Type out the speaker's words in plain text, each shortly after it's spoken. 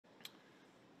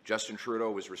Justin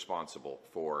Trudeau was responsible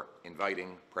for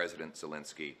inviting President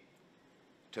Zelensky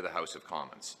to the House of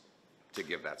Commons to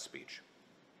give that speech.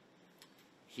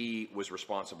 He was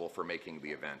responsible for making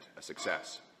the event a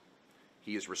success.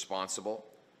 He is responsible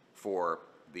for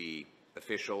the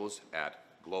officials at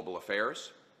Global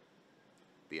Affairs,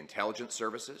 the intelligence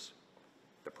services,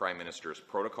 the Prime Minister's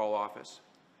Protocol Office,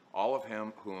 all of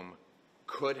whom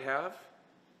could have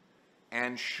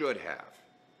and should have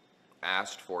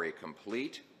asked for a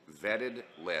complete, vetted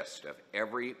list of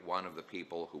every one of the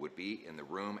people who would be in the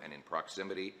room and in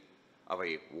proximity of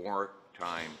a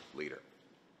wartime leader.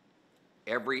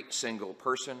 Every single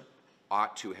person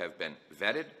ought to have been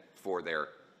vetted for their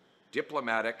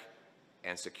diplomatic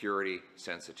and security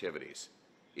sensitivities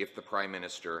if the Prime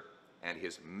Minister and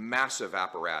his massive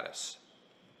apparatus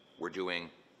were doing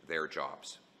their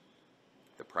jobs.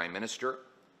 The Prime Minister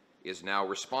is now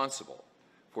responsible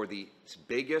for the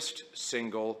biggest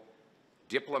single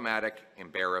diplomatic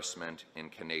embarrassment in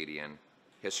Canadian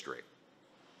history.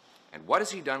 And what has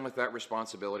he done with that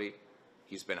responsibility?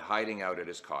 He's been hiding out at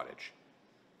his cottage.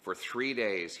 For 3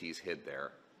 days he's hid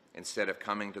there instead of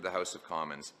coming to the House of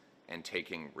Commons and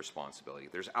taking responsibility.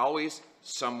 There's always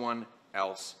someone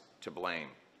else to blame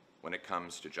when it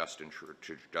comes to Justin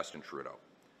Trudeau.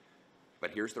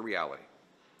 But here's the reality.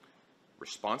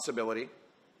 Responsibility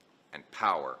and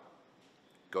power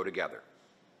go together.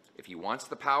 If he wants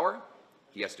the power,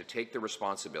 he has to take the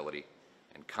responsibility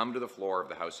and come to the floor of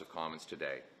the House of Commons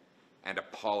today and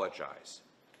apologize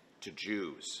to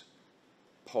Jews,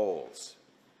 Poles,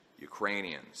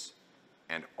 Ukrainians,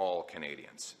 and all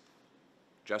Canadians.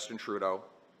 Justin Trudeau,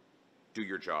 do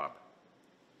your job.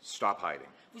 Stop hiding.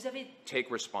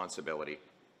 Take responsibility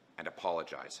and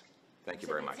apologize. Thank you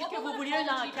very much. Because arguably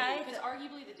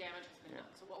the damage has been done.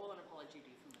 So what will an apology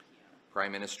do from here?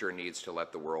 Prime Minister needs to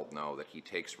let the world know that he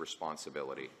takes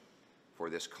responsibility for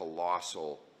this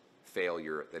colossal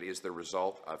failure that is the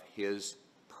result of his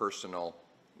personal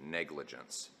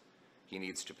negligence. He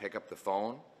needs to pick up the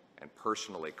phone and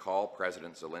personally call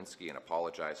President Zelensky and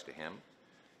apologize to him.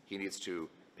 He needs to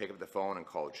pick up the phone and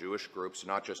call Jewish groups,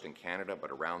 not just in Canada, but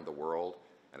around the world,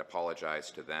 and apologize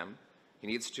to them. He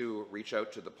needs to reach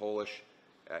out to the Polish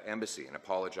embassy and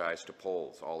apologize to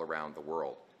Poles all around the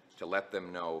world to let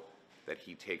them know that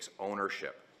he takes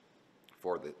ownership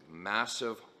for the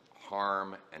massive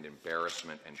harm and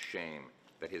embarrassment and shame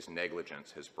that his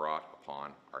negligence has brought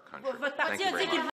upon our country. Thank you very much.